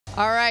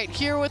All right,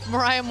 here with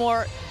Mariya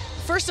Moore.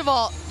 First of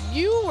all,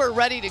 you were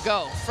ready to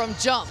go from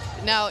jump.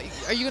 Now,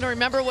 are you going to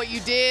remember what you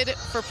did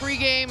for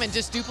pregame and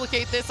just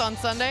duplicate this on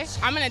Sunday?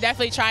 I'm going to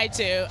definitely try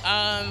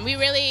to. We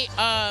really,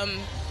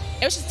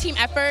 it was just a team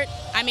effort.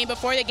 I mean,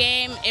 before the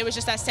game, it was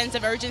just that sense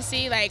of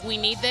urgency, like we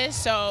need this.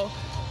 So,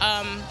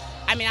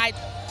 I mean, I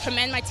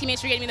commend my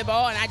teammates for getting me the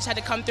ball, and I just had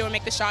to come through and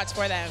make the shots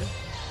for them.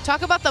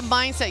 Talk about the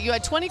mindset. You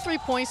had 23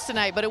 points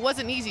tonight, but it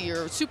wasn't easy.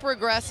 You're super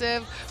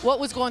aggressive. What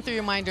was going through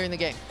your mind during the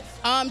game?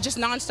 Just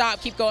nonstop,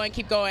 keep going,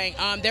 keep going.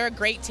 They're a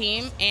great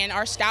team, and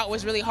our scout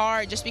was really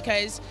hard just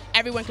because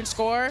everyone can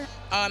score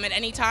at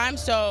any time.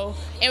 So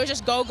it was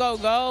just go, go,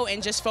 go,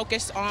 and just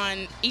focus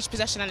on each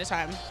possession at a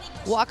time.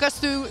 Walk us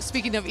through,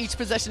 speaking of each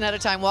possession at a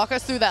time, walk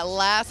us through that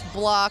last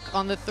block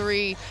on the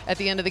 3 at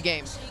the end of the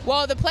game.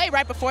 Well, the play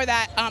right before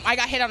that, I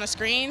got hit on a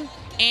screen,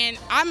 and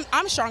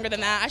I'm stronger than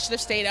that. I should have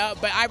stayed up,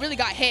 but I really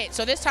got hit.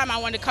 So this time I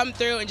wanted to come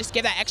through and just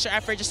give that extra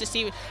effort just to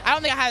see. I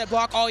don't think I had a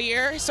block all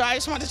year, so I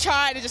just wanted to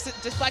try to just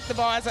deflect the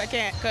ball as I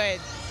could.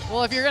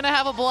 Well, if you're going to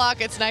have a block,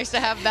 it's nice to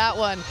have that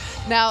one.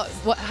 Now,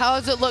 how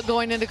does it look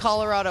going into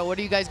Colorado? What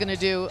are you guys going to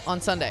do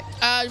on Sunday?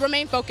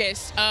 Remain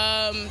focused.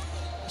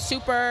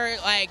 Super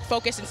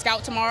focus and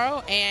scout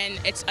tomorrow, and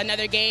it's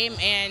another game,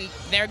 and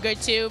they're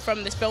good too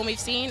from this film we've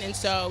seen, and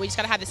so we just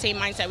got to have the same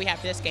mindset we have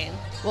for this game.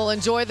 Well,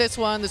 enjoy this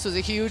one. This was a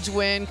huge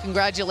win.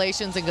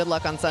 Congratulations and good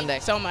luck on Sunday.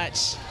 Thanks so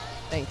much.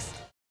 Thanks.